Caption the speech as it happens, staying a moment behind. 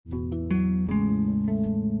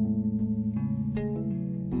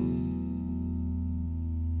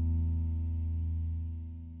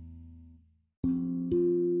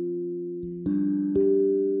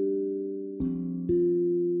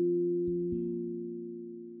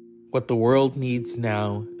What the world needs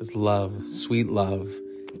now is love, sweet love.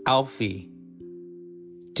 Alfie,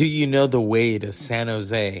 do you know the way to San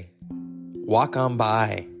Jose? Walk on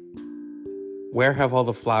by. Where have all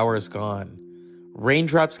the flowers gone?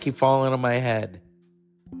 Raindrops keep falling on my head.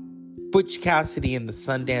 Butch Cassidy and the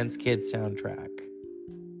Sundance Kid soundtrack.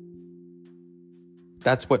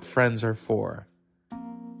 That's what friends are for.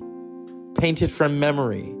 Painted from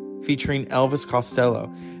Memory, featuring Elvis Costello.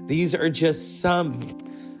 These are just some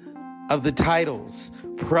of the titles,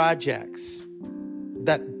 projects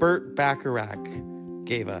that Burt Bacharach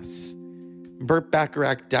gave us. Burt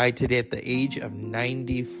Bacharach died today at the age of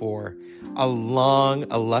 94. A long,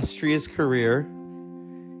 illustrious career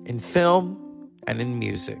in film and in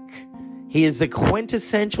music. He is the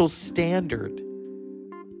quintessential standard.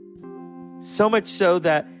 So much so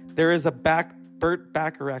that there is a Burt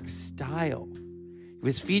Bacharach style. He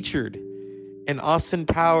was featured in Austin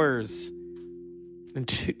Powers in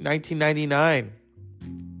 1999.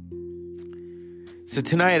 So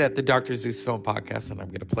tonight at the Dr. Zeus Film Podcast, and I'm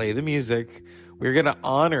going to play the music, we're going to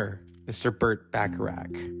honor Mr. Burt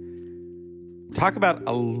Bacharach. Talk about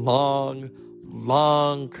a long,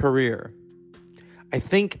 long career. I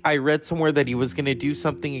think I read somewhere that he was going to do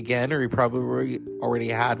something again, or he probably already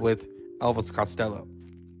had with Elvis Costello.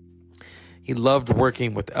 He loved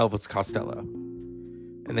working with Elvis Costello.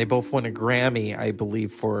 And they both won a Grammy, I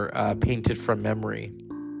believe, for Painted from Memory.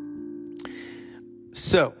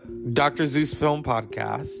 So, Dr. Zeus Film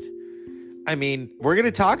Podcast. I mean, we're going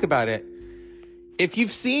to talk about it. If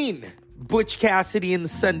you've seen Butch Cassidy and the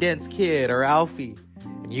Sundance Kid or Alfie,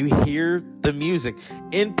 and you hear the music,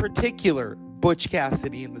 in particular, Butch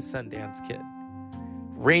Cassidy and the Sundance Kid,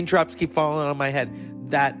 Raindrops Keep Falling on My Head,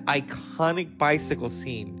 that iconic bicycle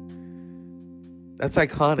scene. That's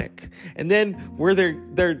iconic. And then where they're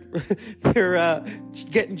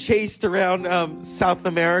getting chased around South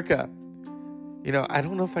America. You know, I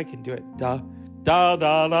don't know if I can do it. Da da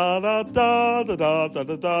da da da da da da da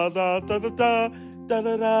da da da da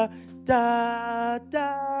da da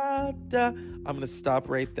da da. I'm gonna stop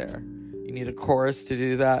right there. You need a chorus to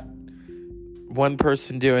do that. One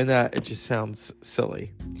person doing that, it just sounds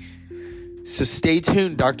silly. So stay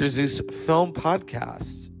tuned, Dr. Zeus Film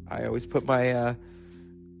Podcast. I always put my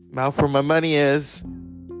mouth where my money is.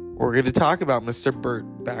 We're going to talk about Mr. Burt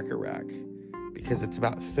Bacharach because it's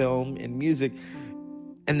about film and music,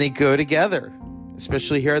 and they go together,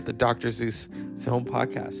 especially here at the Dr. Zeus Film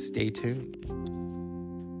Podcast. Stay tuned.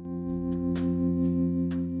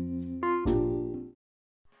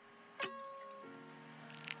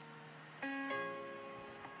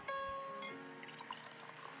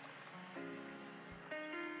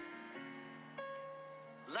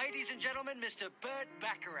 Ladies and gentlemen, Mr. Burt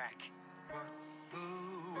Bacharach. What the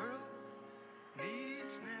world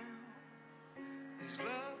needs now is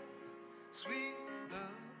love, sweet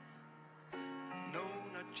love. No,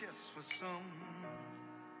 not just for some,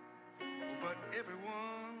 but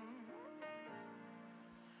everyone.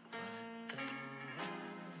 What the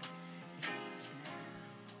world needs now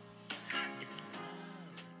is love,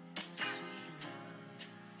 sweet love.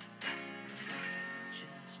 Not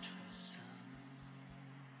just for some,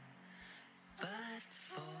 but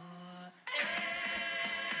for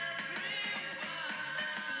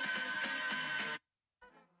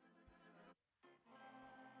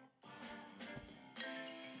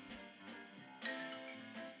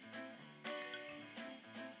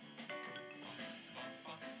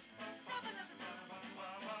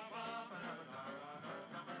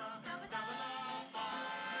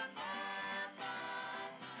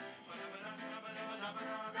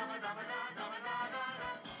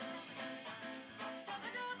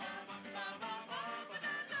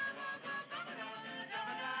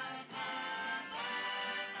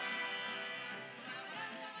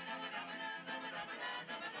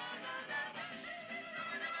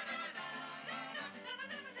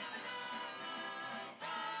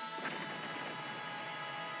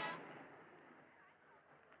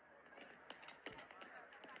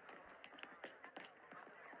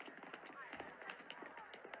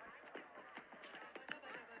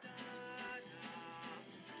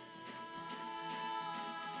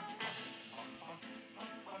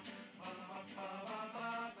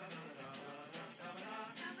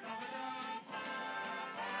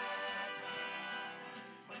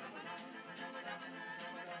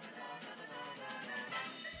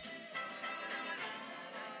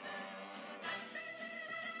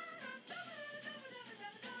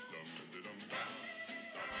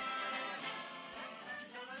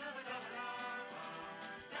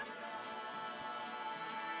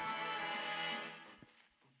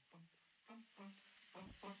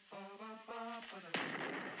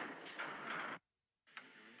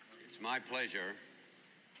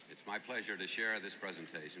It's my pleasure to share this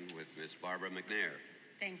presentation with Miss Barbara McNair.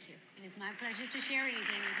 Thank you. It is my pleasure to share anything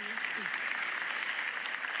with you.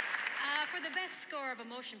 For the best score of a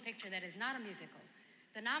motion picture that is not a musical,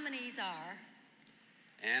 the nominees are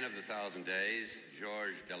Anne of the Thousand Days,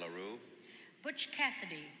 Georges Delarue. Butch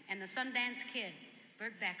Cassidy and the Sundance Kid,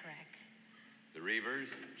 Burt Bacharach. The Reavers,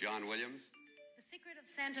 John Williams. The Secret of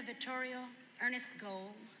Santa Vittorio, Ernest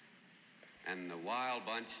Gold. And the Wild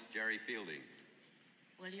Bunch, Jerry Fielding.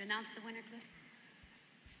 Will you announce the winner, Cliff?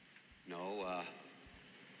 No,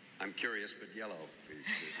 I'm curious, but yellow, please.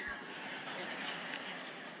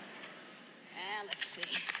 Let's see.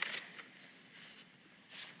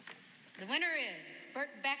 The winner is Burt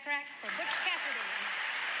Bacharach for Butch Cassidy.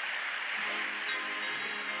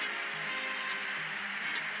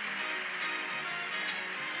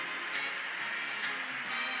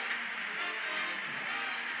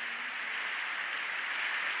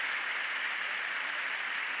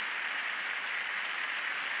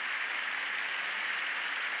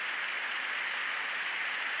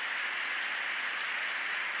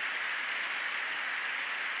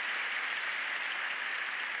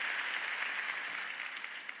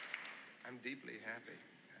 I'm deeply happy.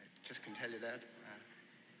 I just can tell you that.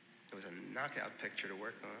 It was a knockout picture to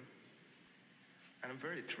work on. And I'm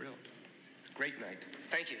very thrilled. It's a great night.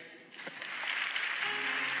 Thank you.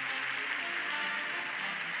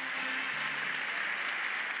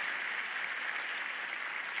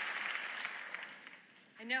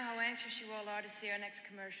 I know how anxious you all are to see our next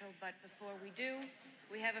commercial, but before we do,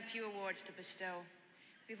 we have a few awards to bestow.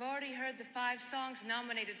 We've already heard the 5 songs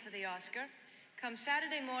nominated for the Oscar. Come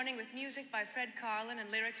Saturday morning with music by Fred Karlin and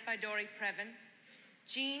lyrics by Dory Previn.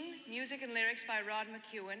 Jean, music and lyrics by Rod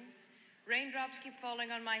McEwen. Raindrops Keep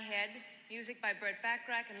Falling on My Head, music by Burt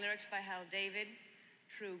Bacharach and lyrics by Hal David.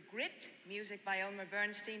 True Grit, music by Elmer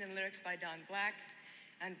Bernstein and lyrics by Don Black.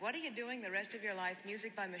 And What Are You Doing the Rest of Your Life,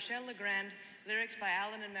 music by Michel Legrand, lyrics by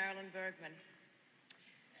Alan and Marilyn Bergman.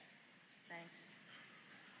 Thanks.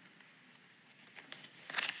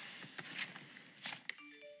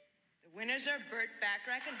 The winners are Burt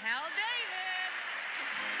Bacharach and Hal David.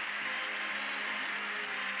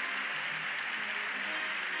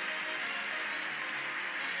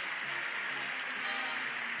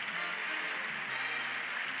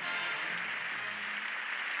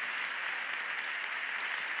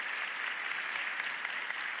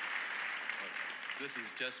 This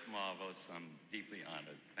is just marvelous. I'm deeply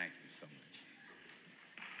honored. Thank you so much.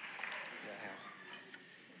 Yeah,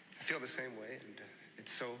 I feel the same way, and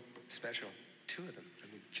it's so special. 2 of them. I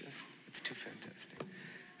mean, it's too fantastic.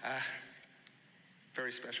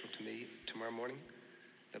 Very special to me. Tomorrow morning,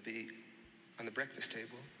 they'll be on the breakfast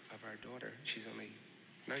table of our daughter. She's only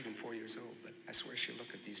not even 4 years old, but I swear she'll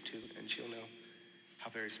look at these 2 and she'll know how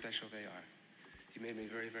very special they are. You made me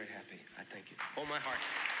very, very happy. I thank you. Oh, my heart.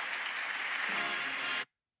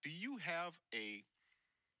 Do you have a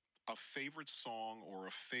favorite song or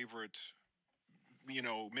a favorite,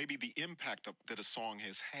 maybe the impact that a song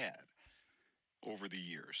has had over the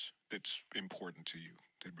years that's important to you,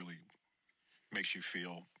 that really makes you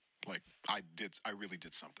feel like I really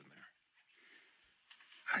did something there?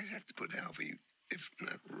 I'd have to put Alfie, if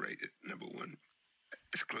not right at number 1,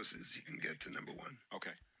 as close as you can get to number 1.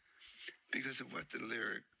 Okay. Because of what the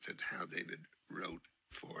lyric that Hal David wrote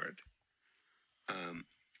for it.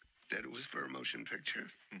 That it was for a motion picture,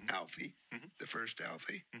 Alfie, the first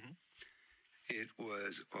Alfie. It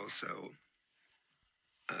was also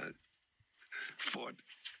fought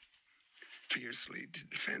fiercely to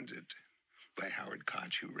defend it by Howard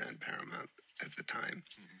Koch, who ran Paramount at the time,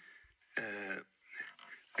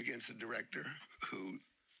 against a director who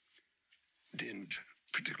didn't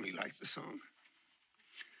particularly like the song,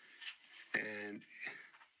 and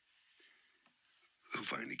who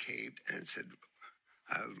finally caved and said,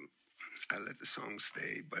 I'll let the song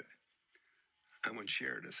stay, but I want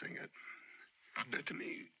Cher to sing it. Now, to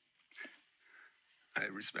me, I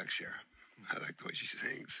respect Cher. I like the way she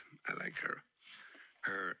sings. I like her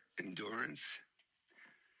endurance,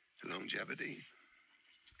 longevity.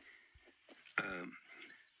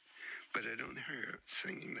 But I don't hear her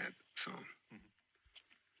singing that song.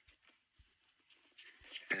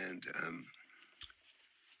 And,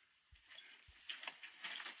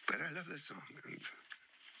 but I love this song. And it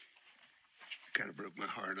kind of broke my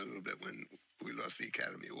heart a little bit when we lost the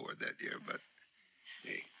Academy Award that year, but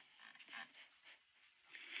hey,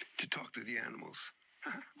 to talk to the animals.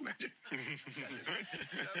 Imagine. That's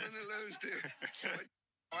nothing to lose to.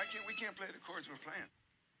 We can't play the chords we're playing.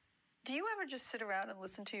 Do you ever just sit around and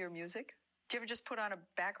listen to your music? Do you ever just put on a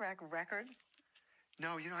Bacharach record?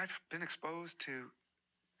 No, I've been exposed to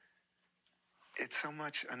it's so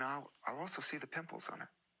much, and I'll also see the pimples on it.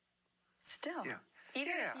 Still. Yeah.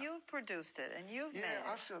 Even Yeah. if you've produced it and you've made it.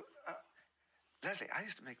 Also, Leslie, I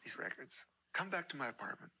used to make these records. Come back to my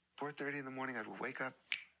apartment, 4:30 in the morning. I would wake up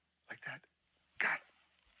like that. God,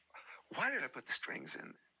 why did I put the strings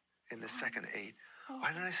in the second 8?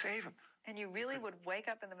 Why didn't I save them? And you really would wake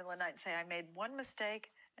up in the middle of the night and say, I made one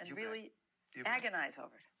mistake, and You really bet. agonize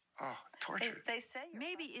over it. Oh, torture. They say you're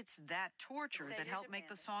Maybe fussy. it's that torture Say that you're helped make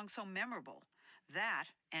the demanding. song so memorable. That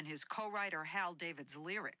and his co-writer Hal David's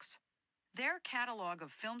lyrics. Their catalog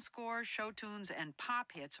of film scores, show tunes, and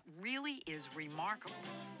pop hits really is remarkable.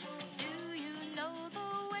 Do you know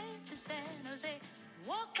the way to San Jose?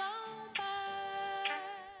 Walk on by.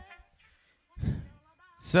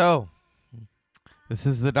 So, this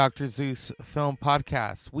is the Dr. Zeus Film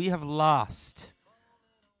Podcast. We have lost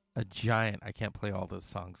a giant. I can't play all those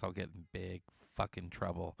songs. I'll get in big fucking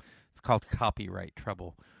trouble. It's called copyright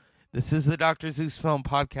trouble. This is the Dr. Zeus Film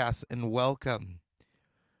Podcast, and welcome.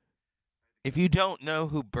 If you don't know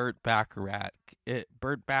who Burt Bacharach, it's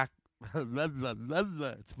been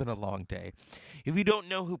a long day. If you don't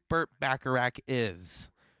know who Burt Bacharach is,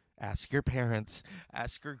 ask your parents,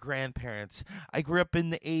 ask your grandparents. I grew up in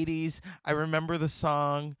the 80s. I remember the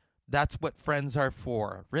song, That's What Friends Are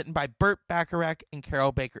For, written by Burt Bacharach and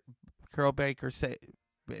Carol Bayer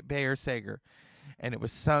Sager. And it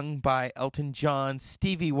was sung by Elton John,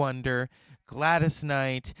 Stevie Wonder, Gladys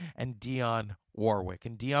Knight, and Dionne Warwick.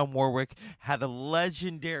 And Dionne Warwick had a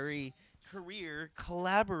legendary career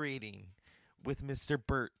collaborating with Mr.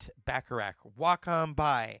 Burt Bacharach. Walk On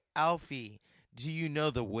By, Alfie, Do You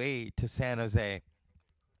Know the Way to San Jose?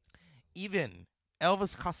 Even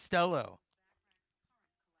Elvis Costello,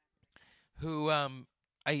 who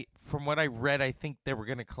from what I read, I think they were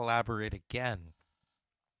going to collaborate again.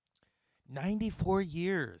 94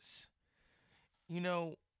 years. You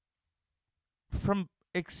know, from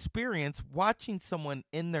experience, watching someone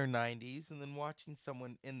in their 90s and then watching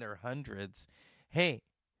someone in their hundreds, hey,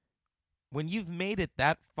 when you've made it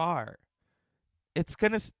that far, it's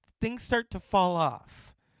going to, things start to fall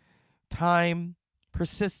off. Time,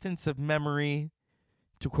 persistence of memory,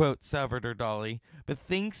 to quote Salvador Dali, but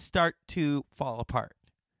things start to fall apart.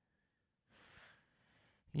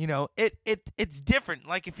 You know, it's different.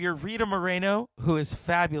 Like if you're Rita Moreno, who is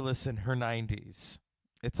fabulous in her 90s,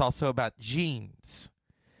 it's also about genes.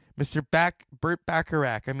 Mr. Burt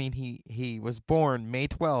Bacharach, I mean, he was born May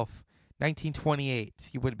 12th, 1928.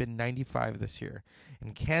 He would have been 95 this year.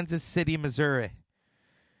 In Kansas City, Missouri.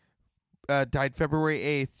 Died February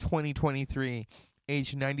 8th, 2023,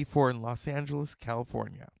 age 94 in Los Angeles,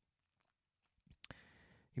 California.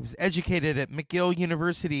 He was educated at McGill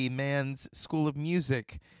University, Mann's School of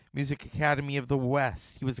Music, Music Academy of the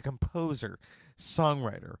West. He was a composer,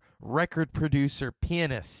 songwriter, record producer,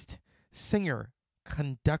 pianist, singer,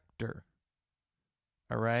 conductor.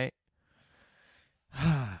 All right?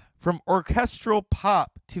 From orchestral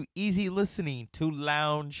pop to easy listening to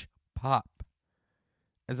lounge pop.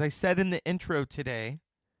 As I said in the intro today,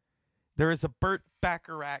 there is a Burt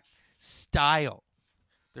Bacharach style.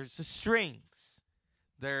 There's the strings.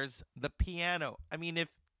 There's the piano. I mean, if,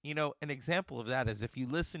 you know, an example of that is if you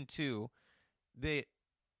listen to the,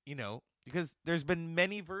 you know, because there's been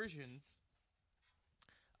many versions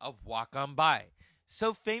of Walk On By.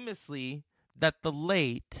 So famously that the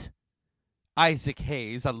late Isaac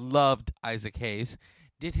Hayes, I loved Isaac Hayes,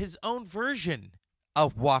 did his own version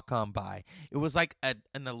of Walk On By. It was like an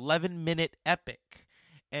 11-minute epic.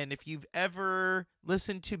 And if you've ever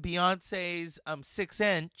listened to Beyonce's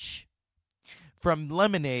 6-inch from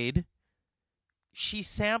Lemonade, she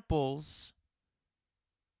samples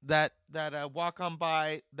that Walk On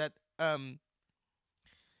By that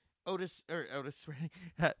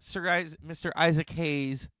Mr. Isaac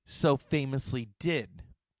Hayes so famously did.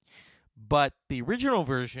 But the original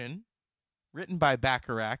version, written by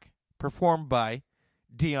Bacharach, performed by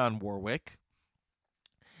Dionne Warwick,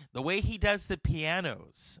 the way he does the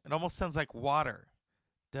pianos, it almost sounds like water.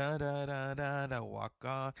 Da da da da da, walk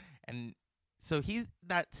on. And so he's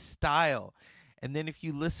that style. And then if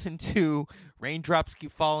you listen to Raindrops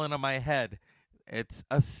Keep Falling on My Head, it's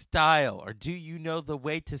a style. Or Do You Know the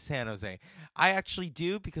Way to San Jose? I actually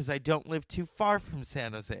do, because I don't live too far from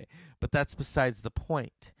San Jose. But that's besides the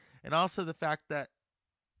point. And also the fact that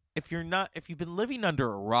if you've been living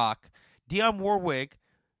under a rock, Dionne Warwick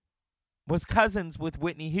was cousins with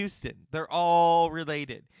Whitney Houston. They're all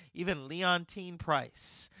related. Even Leontine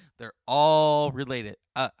Price. They're all related.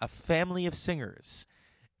 A family of singers.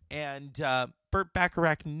 And Burt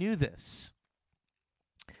Bacharach knew this.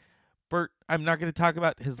 Burt, I'm not going to talk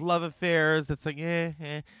about his love affairs. It's like,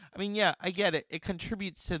 I mean, yeah, I get it. It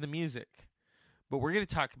contributes to the music. but we're going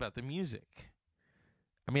to talk about the music.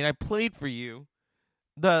 I mean, I played for you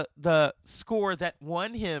the score that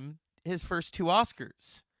won him his first 2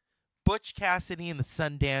 Oscars, Butch Cassidy and the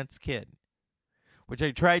Sundance Kid, which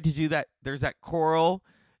I tried to do that. There's that choral,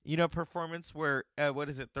 performance where, what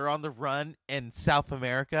is it? They're on the run in South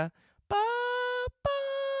America. Ba,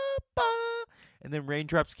 ba, ba, and then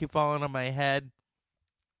raindrops keep falling on my head.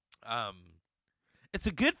 It's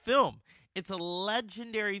a good film. It's a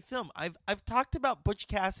legendary film. I've talked about Butch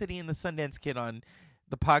Cassidy and the Sundance Kid on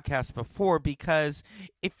the podcast before because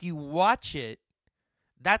if you watch it,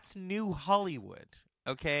 that's new Hollywood,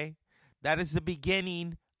 okay? That is the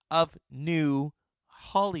beginning of new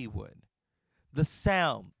Hollywood. The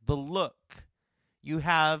sound, the look. You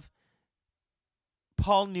have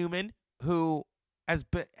Paul Newman, who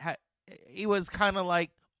he was kind of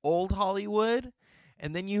like old Hollywood,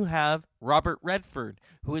 and then you have Robert Redford,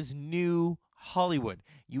 who is new Hollywood.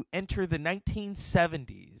 You enter the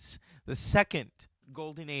 1970s, the second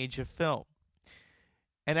golden age of film.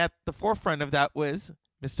 And at the forefront of that was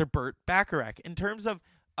Mr. Burt Bacharach in terms of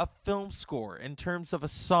a film score, in terms of a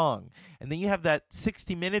song. And then you have that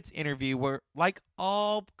 60 Minutes interview where, like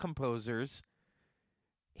all composers,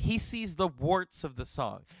 he sees the warts of the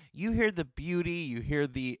song. You hear the beauty, you hear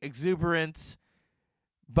the exuberance,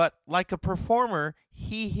 but like a performer,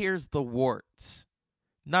 he hears the warts.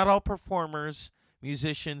 Not all performers,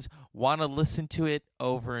 musicians, want to listen to it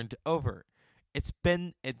over and over.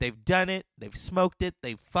 They've done it, they've smoked it,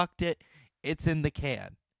 they've fucked it, it's in the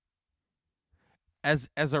can. As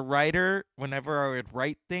a writer, whenever I would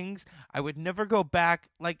write things, I would never go back.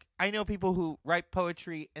 Like, I know people who write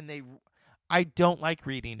poetry and I don't like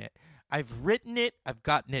reading it. I've written it, I've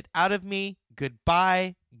gotten it out of me,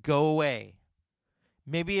 goodbye, go away.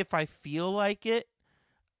 Maybe if I feel like it,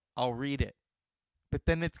 I'll read it. But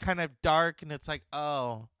then it's kind of dark and it's like,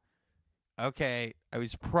 oh, okay, I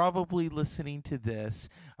was probably listening to this.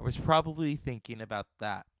 I was probably thinking about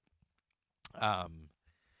that.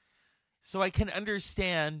 So I can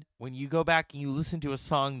understand when you go back and you listen to a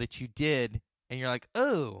song that you did and you're like,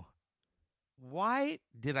 oh, why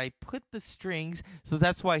did I put the strings? So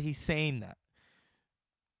that's why he's saying that.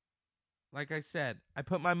 Like I said, I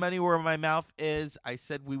put my money where my mouth is. I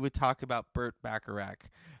said we would talk about Burt Bacharach.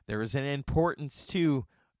 There is an importance to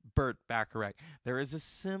Burt Bacharach. There is a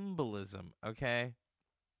symbolism, okay?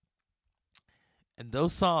 And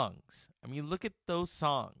those songs, I mean, look at those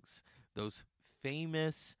songs. Those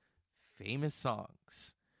famous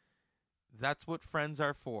songs. That's what friends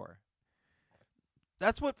are for.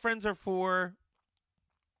 That's what friends are for.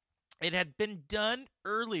 It had been done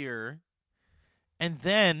earlier, and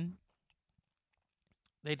then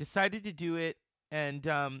they decided to do it,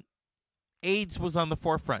 and AIDS was on the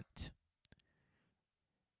forefront.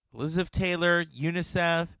 Elizabeth Taylor,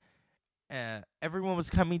 UNICEF, everyone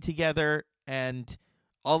was coming together, and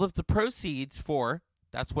all of the proceeds for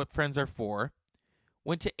That's What Friends Are For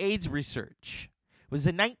went to AIDS research. It was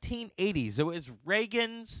the 1980s. It was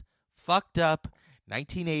Reagan's fucked up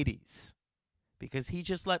 1980s because he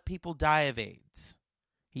just let people die of AIDS.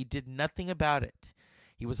 He did nothing about it.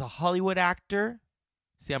 He was a Hollywood actor.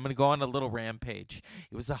 See, I'm going to go on a little rampage.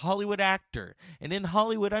 He was a Hollywood actor. And in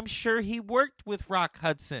Hollywood, I'm sure he worked with Rock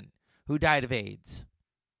Hudson, who died of AIDS.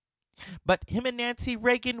 But him and Nancy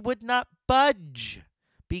Reagan would not budge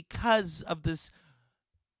because of this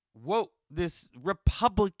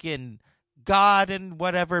Republican God and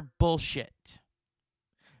whatever bullshit.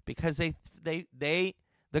 Because the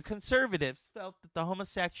conservatives felt that the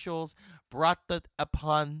homosexuals brought that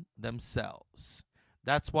upon themselves.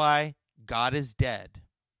 That's why God is dead.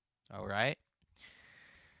 All right?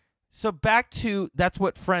 So back to That's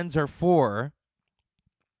What Friends Are For.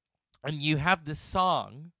 And you have this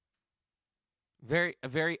song, a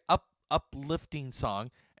very uplifting song.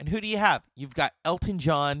 And who do you have? You've got Elton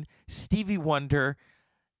John, Stevie Wonder,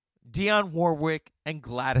 Dionne Warwick, and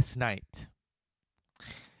Gladys Knight.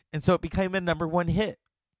 And so it became a #1 hit.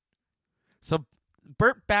 So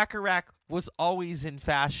Burt Bacharach was always in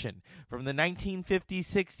fashion from the 1950s,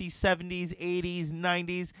 60s, 70s, 80s,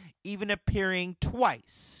 90s, even appearing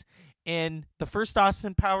twice in the first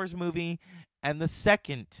Austin Powers movie and the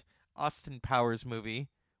second Austin Powers movie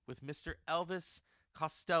with Mr. Elvis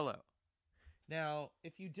Costello. Now,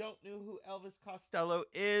 if you don't know who Elvis Costello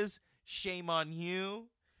is, shame on you.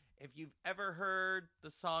 If you've ever heard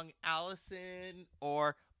the song Allison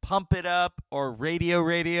or Pump It Up or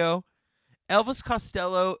Radio, Elvis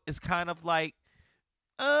Costello is kind of like,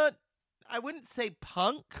 I wouldn't say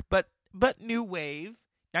punk, but new wave,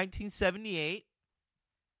 1978.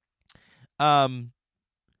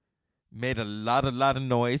 made a lot of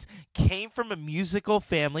noise, came from a musical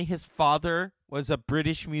family. His father was a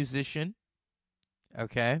British musician.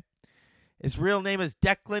 Okay. His real name is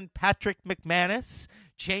Declan Patrick McManus.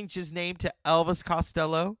 Changed his name to Elvis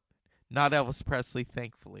Costello. Not Elvis Presley,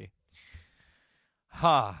 thankfully.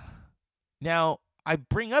 Now, I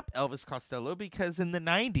bring up Elvis Costello because in the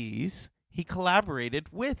 90s, he collaborated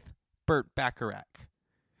with Burt Bacharach.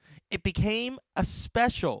 It became a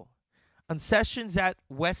special on Sessions at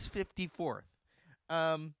West 54th.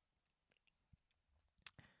 I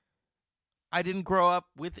didn't grow up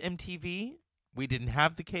with MTV. We didn't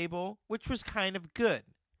have the cable, which was kind of good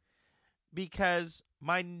because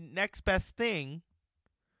my next best thing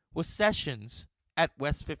was Sessions at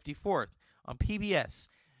West 54th on PBS.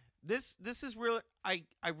 This is real. I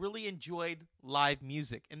really enjoyed live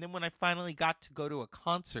music, and then when I finally got to go to a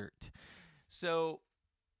concert, so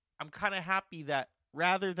I'm kind of happy that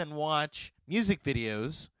rather than watch music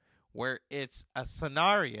videos where it's a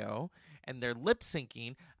scenario and they're lip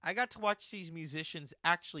syncing, I got to watch these musicians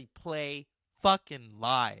actually play fucking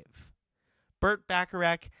live. Burt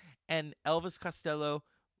Bacharach and Elvis Costello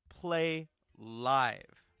play live.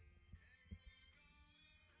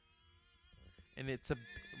 And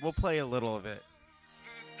we'll play a little of it.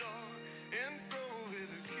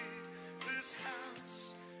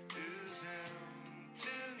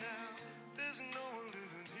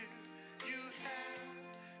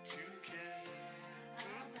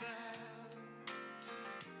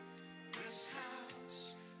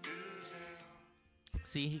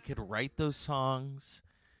 See, he could write those songs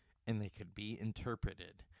and they could be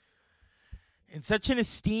interpreted in such an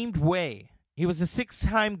esteemed way. He was a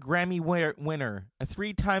 6-time Grammy winner, a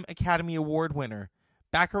 3-time Academy Award winner.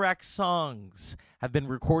 Bacharach's songs have been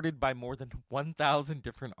recorded by more than 1,000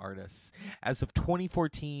 different artists. As of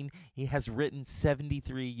 2014, he has written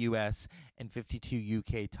 73 U.S. and 52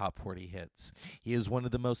 UK top 40 hits. He is one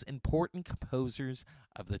of the most important composers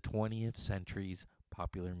of the 20th century's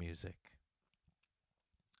popular music.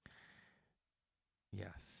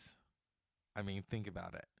 Yes. I mean, think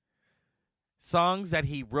about it. Songs that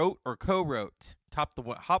he wrote or co-wrote topped the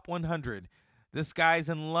Hot 100. This Guy's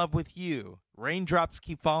in Love with You. Raindrops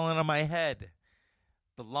Keep Falling on My Head.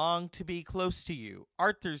 The Long to Be Close to You.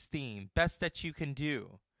 Arthur's Theme. Best That You Can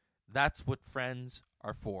Do. That's What Friends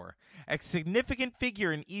Are For. A significant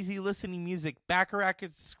figure in easy listening music, Bacharach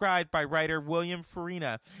is described by writer William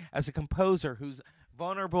Farina as a composer whose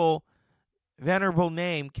venerable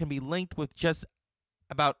name can be linked with just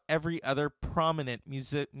about every other prominent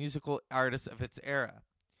musical artist of its era.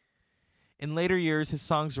 In later years, his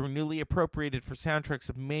songs were newly appropriated for soundtracks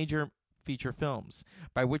of major feature films,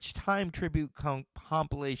 by which time tribute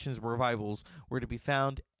compilations revivals were to be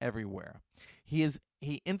found everywhere. He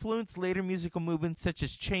influenced later musical movements such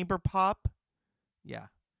as chamber pop. Yeah.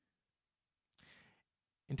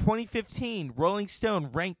 In 2015, Rolling Stone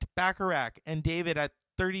ranked Bacharach and David at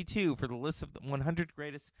 32 for the list of the 100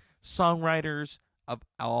 greatest songwriters of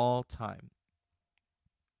all time.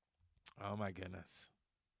 Oh my goodness.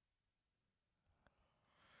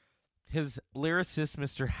 His lyricist,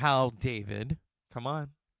 Mr. Hal David. Come on.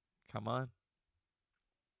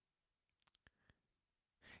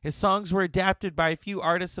 His songs were adapted by a few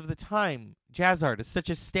artists of the time, jazz artists such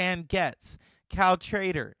as Stan Getz, Cal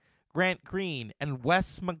Tjader, Grant Green, and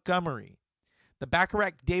Wes Montgomery. The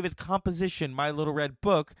Bacharach David composition, My Little Red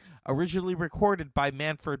Book, originally recorded by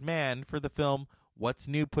Manfred Mann for the film What's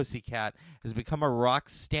New, Pussycat, has become a rock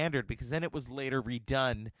standard because then it was later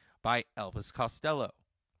redone by Elvis Costello.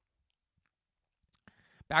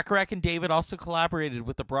 Bacharach and David also collaborated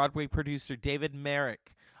with the Broadway producer David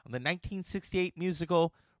Merrick on the 1968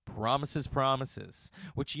 musical Promises, Promises,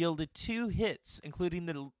 which yielded 2 hits, including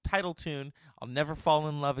the title tune, I'll Never Fall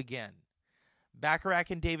in Love Again.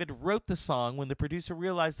 Bacharach and David wrote the song when the producer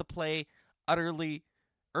realized the play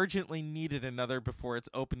urgently needed another before its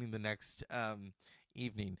opening the next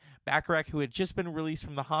evening. Bacharach, who had just been released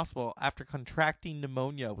from the hospital after contracting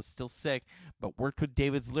pneumonia, was still sick, but worked with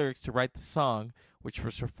David's lyrics to write the song, which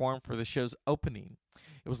was performed for the show's opening.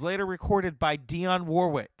 It was later recorded by Dionne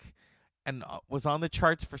Warwick and was on the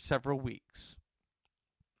charts for several weeks.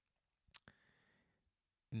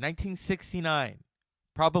 In 1969,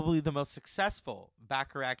 probably the most successful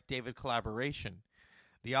Bacharach-David collaboration,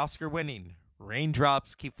 the Oscar-winning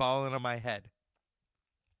Raindrops Keep Falling on My Head.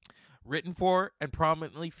 Written for and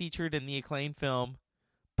prominently featured in the acclaimed film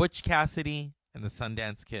Butch Cassidy and the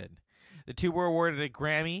Sundance Kid. The two were awarded a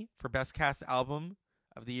Grammy for Best Cast Album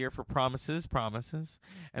of the Year for Promises,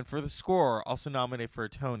 and for the score, also nominated for a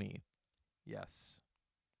Tony. Yes.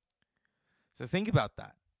 So think about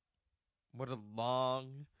that. What a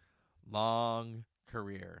long, long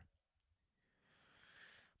career.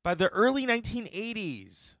 By the early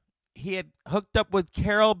 1980s, he had hooked up with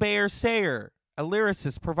Carol Bayer Sayer, a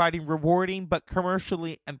lyricist providing rewarding but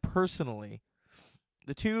commercially and personally.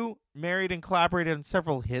 The two married and collaborated on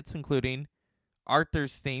several hits, including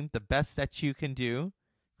Arthur's theme, The Best That You Can Do,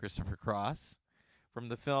 Christopher Cross, from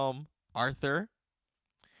the film Arthur.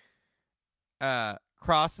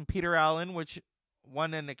 Cross and Peter Allen, which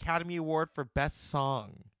won an Academy Award for Best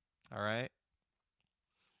Song. All right.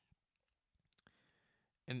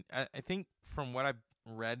 And I think from what I've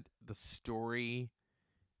read, the story,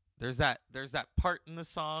 there's that part in the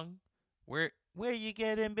song where you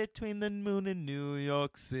get in between the moon and New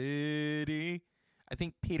York City. I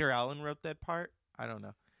think Peter Allen wrote that part. I don't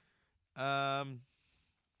know.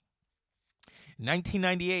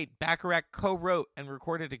 1998, Bacharach co-wrote and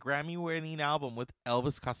recorded a Grammy-winning album with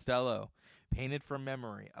Elvis Costello, Painted from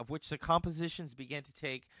Memory, of which the compositions began to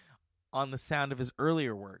take on the sound of his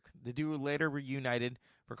earlier work. The duo later reunited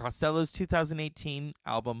for Costello's 2018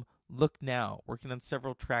 album, Look Now, working on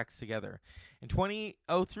several tracks together. In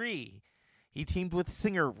 2003, he teamed with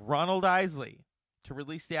singer Ronald Isley to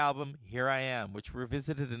release the album Here I Am, which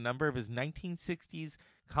revisited a number of his 1960s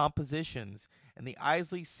compositions and the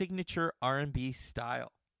Isley signature R&B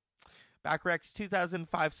style. Bacharach's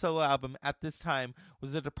 2005 solo album at this time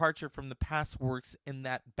was a departure from the past works in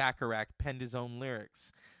that Bacharach penned his own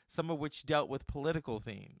lyrics, some of which dealt with political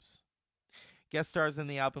themes. Guest stars in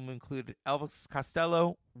the album included Elvis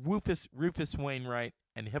Costello, Rufus Wainwright,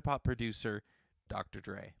 and hip-hop producer Dr.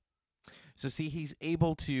 Dre. So see, he's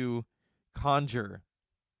able to conjure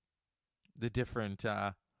the different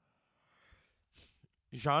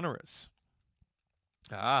genres.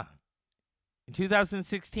 In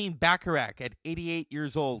 2016, Bacharach, at 88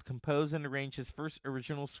 years old, composed and arranged his first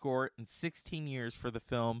original score in 16 years for the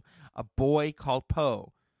film A Boy Called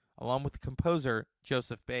Poe, along with the composer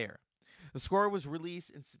Joseph Bayer. The score was released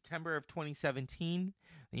in September of 2017.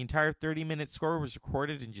 The entire 30-minute score was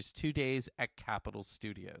recorded in just 2 days at Capitol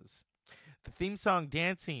Studios. The theme song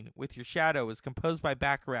Dancing with Your Shadow is composed by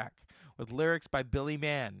Bacharach, with lyrics by Billy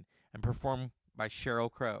Mann and performed by Sheryl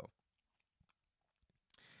Crow.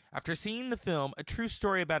 After seeing the film, A True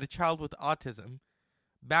Story About a Child with Autism,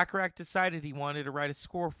 Bacharach decided he wanted to write a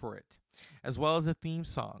score for it, as well as a theme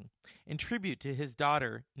song, in tribute to his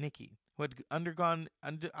daughter, Nikki, who had undergone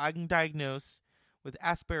undiagnosed with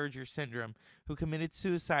Asperger's syndrome, who committed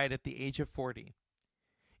suicide at the age of 40.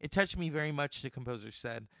 It touched me very much, the composer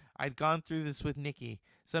said. I'd gone through this with Nikki.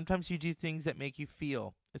 Sometimes you do things that make you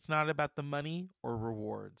feel. It's not about the money or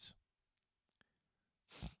rewards.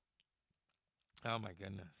 Oh my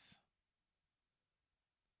goodness.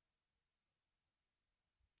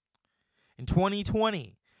 In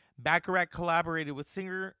 2020, Bacharach collaborated with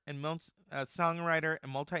singer and songwriter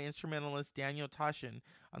and multi-instrumentalist Daniel Toshin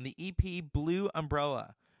on the EP Blue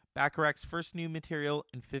Umbrella, Bacharach's first new material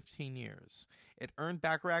in 15 years. It earned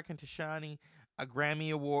Bacharach and Toshin a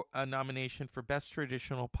Grammy Award nomination for Best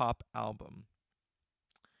Traditional Pop Album.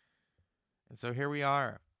 And so here we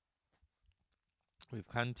are. We've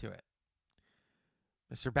come to it.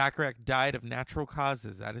 Mr. Bacharach died of natural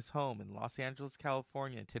causes at his home in Los Angeles,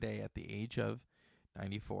 California today at the age of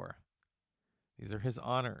 94. These are his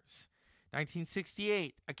honors.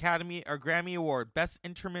 1968, Grammy Award, Best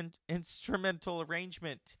Instrumental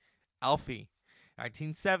Arrangement, Alfie.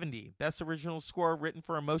 1970, Best Original Score written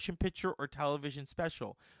for a motion picture or television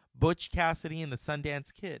special, Butch Cassidy and the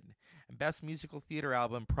Sundance Kid. And Best Musical Theater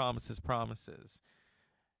Album, Promises, Promises.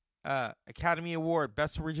 Academy Award,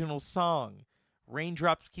 Best Original Song,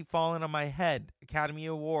 Raindrops Keep Falling on My Head, Academy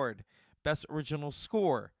Award, Best Original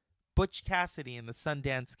Score, Butch Cassidy and the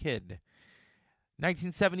Sundance Kid.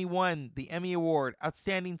 1971, the Emmy Award,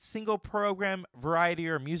 Outstanding Single Program, Variety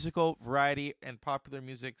or Musical, Variety and Popular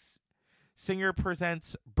Music. Singer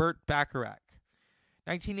presents Burt Bacharach.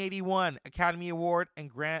 1981, Academy Award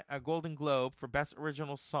and Golden Globe for Best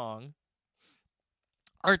Original Song.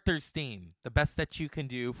 Arthur's Theme, The Best That You Can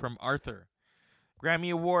Do from Arthur.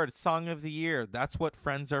 Grammy Award, Song of the Year, That's What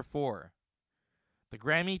Friends Are For. The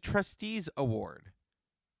Grammy Trustees Award,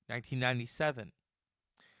 1997.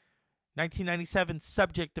 1997,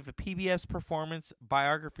 subject of a PBS performance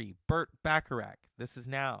biography, Burt Bacharach, This Is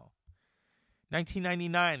Now.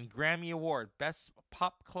 1999, Grammy Award, Best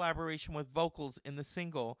Pop Collaboration with Vocals in the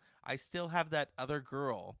single, I Still Have That Other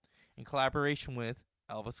Girl, in collaboration with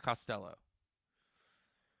Elvis Costello.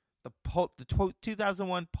 The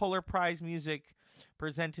 2001 Polar Prize Music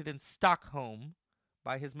presented in Stockholm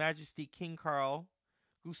by His Majesty King Carl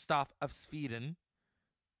Gustaf of Sweden.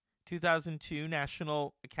 2002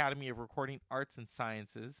 National Academy of Recording Arts and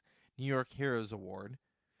Sciences New York Heroes Award.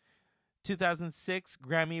 2006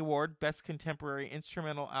 Grammy Award, Best Contemporary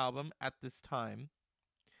Instrumental Album at this time.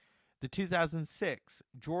 The 2006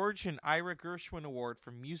 George and Ira Gershwin Award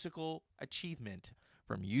for Musical Achievement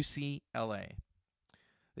from UCLA.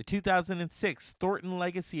 The 2006 Thornton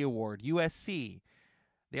Legacy Award, USC.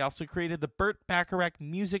 They also created the Burt Bacharach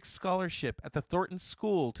Music Scholarship at the Thornton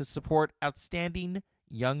School to support outstanding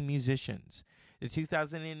young musicians. The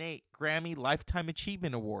 2008 Grammy Lifetime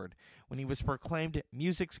Achievement Award when he was proclaimed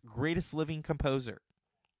music's greatest living composer.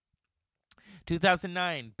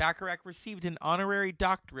 2009, Bacharach received an honorary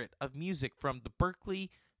doctorate of music from the Berklee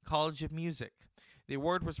College of Music. The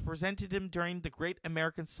award was presented to him during the Great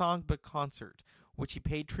American Songbook Concert, which he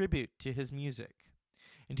paid tribute to his music.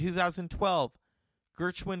 In 2012,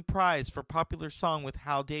 Gershwin Prize for Popular Song with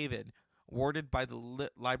Hal David, awarded by the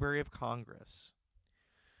Library of Congress.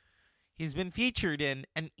 He's been featured in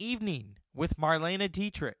An Evening with Marlene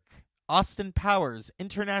Dietrich, Austin Powers,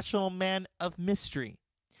 International Man of Mystery,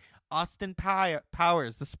 Austin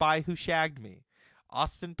Powers, The Spy Who Shagged Me,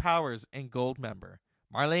 Austin Powers and Goldmember,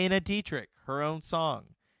 Marlene Dietrich, Her Own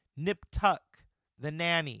Song, Nip Tuck, The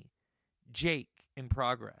Nanny, Jake in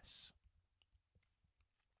Progress.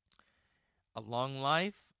 A long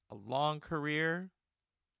life, a long career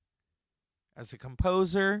as a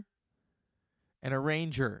composer and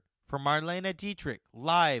arranger for Marlene Dietrich,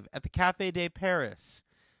 live at the Café de Paris,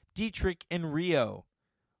 Dietrich in Rio.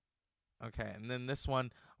 Okay, and then this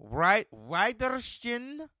one,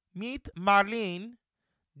 Weidersten mit Marlene,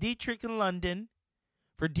 Dietrich in London,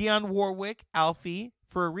 for Dionne Warwick, Alfie,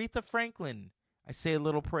 for Aretha Franklin, I Say a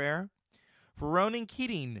Little Prayer, for Ronan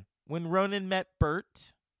Keating, When Ronan Met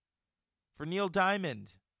Bert, for Neil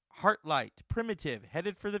Diamond, Heartlight, Primitive,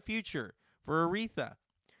 Headed for the Future, for Aretha,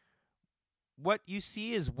 What You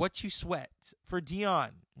See Is What You Sweat, for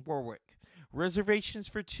Dionne Warwick, Reservations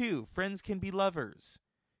for Two, Friends Can Be Lovers,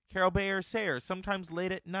 Carol Bayer Sayer, Sometimes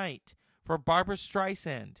Late at Night, for Barbra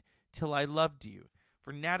Streisand, Till I Loved You,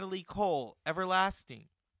 for Natalie Cole, Everlasting,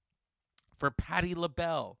 for Patti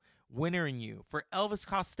LaBelle, Winter in You, for Elvis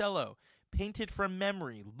Costello, Painted from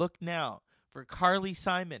Memory, Look Now, for Carly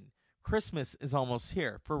Simon, Christmas Is Almost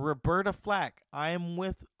Here, for Roberta Flack, I'm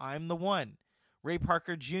the One, Ray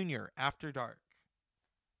Parker Jr., After Dark.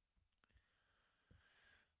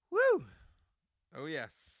 Woo! Oh,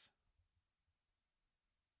 yes.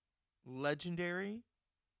 Legendary.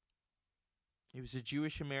 He was a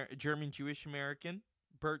German Jewish American.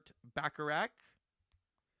 Burt Bacharach.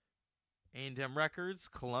 A&M Records,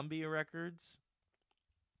 Columbia Records.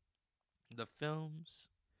 The films,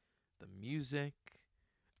 the music.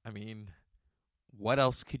 I mean, what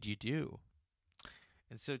else could you do?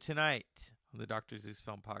 And so tonight on the Dr. Zeus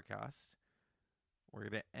Film Podcast, we're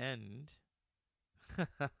going to end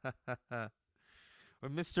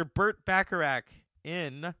with Mr. Burt Bacharach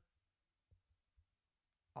in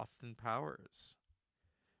Austin Powers.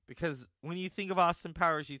 Because when you think of Austin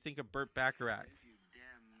Powers, you think of Burt Bacharach.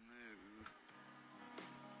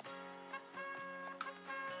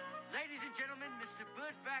 Ladies and gentlemen, Mr.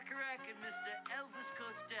 Burt Bacharach and Mr. Elvis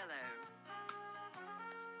Costello.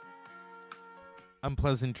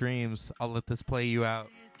 Unpleasant Dreams. I'll let this play you out.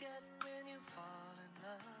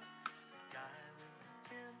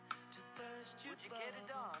 Would you care to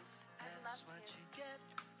dance? That's what you get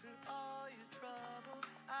for all your trouble.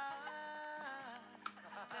 I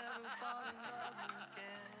never fall in love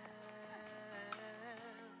again.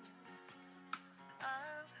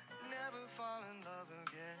 I'll never fall in love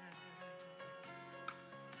again.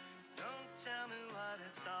 Don't tell me what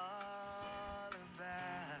it's all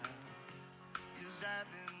about, 'cause I've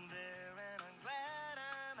been there and I'm glad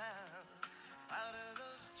I'm out of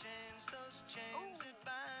those chains that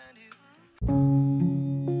bind you.